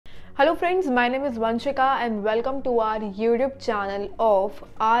Hello friends, my name is Vanshika and welcome to our YouTube channel of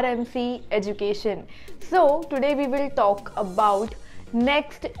RMC Education. So today we will talk about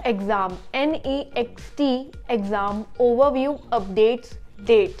next exam, NEXT exam overview, updates,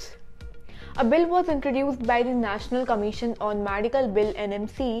 dates. A bill was introduced by the National Commission on Medical Bill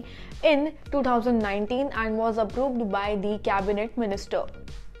 (NMC) in 2019 and was approved by the Cabinet Minister.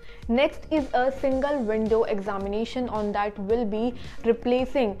 Next is a single window examination on that will be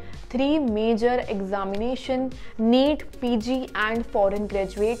replacing three major examination: NEET PG and foreign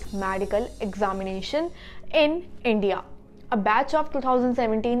graduate medical examination in India. A batch of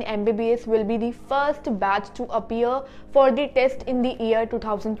 2017 MBBS will be the first batch to appear for the test in the year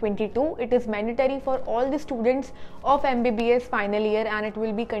 2022. It is mandatory for all the students of MBBS final year and it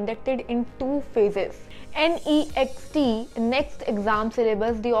will be conducted in two phases. NEXT, next exam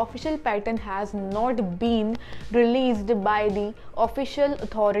syllabus, the official pattern has not been released by the official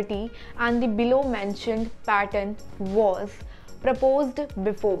authority and the below mentioned pattern was proposed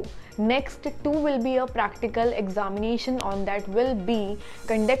before. Next two will be a practical examination on that will be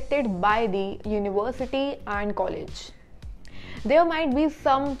conducted by the university and college. There might be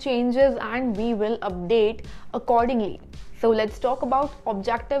some changes and we will update accordingly. So let's talk about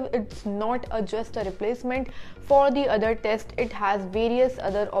objective. It's not just a replacement for the other test, it has various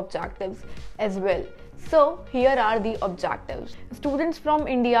other objectives as well. So here are the objectives. Students from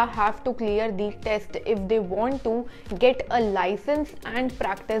India have to clear the test if they want to get a license and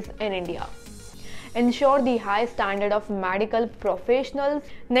practice in India. Ensure the high standard of medical professionals.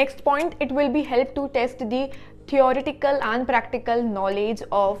 Next point, it will be help to test the theoretical and practical knowledge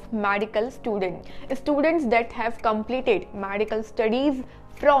of medical students. Students that have completed medical studies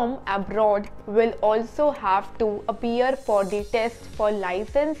from abroad will also have to appear for the test for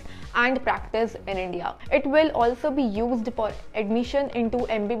license and practice in India. It will also be used for admission into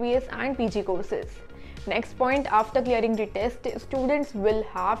MBBS and PG courses. Next point, after clearing the test, students will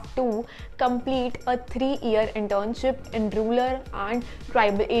have to complete a 3-year internship in rural and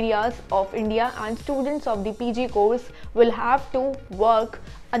tribal areas of India, and students of the PG course will have to work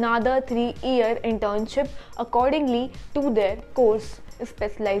another 3-year internship accordingly to their course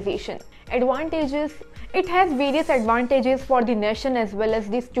specialization. Advantages: it has various advantages for the nation as well as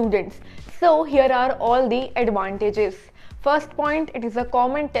the students. So here are all the advantages. First point, it is a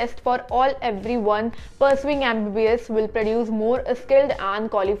common test for all everyone pursuing MBBS will produce more skilled and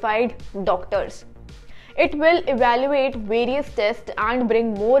qualified doctors. It will evaluate various tests and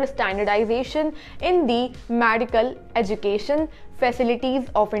bring more standardization in the medical education facilities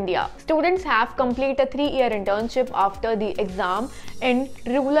of India. Students have completed a 3-year internship after the exam in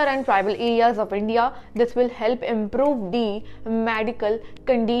rural and tribal areas of India. This will help improve the medical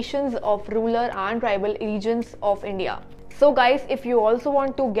conditions of rural and tribal regions of India. So guys, if you also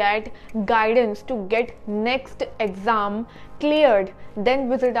want to get guidance to get next exam cleared, then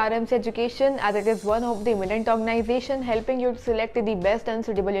visit RMC Education, as it is one of the eminent organization helping you to select the best and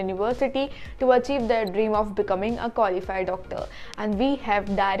suitable university to achieve their dream of becoming a qualified doctor. And we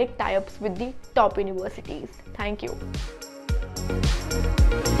have direct tie-ups with the top universities. Thank you.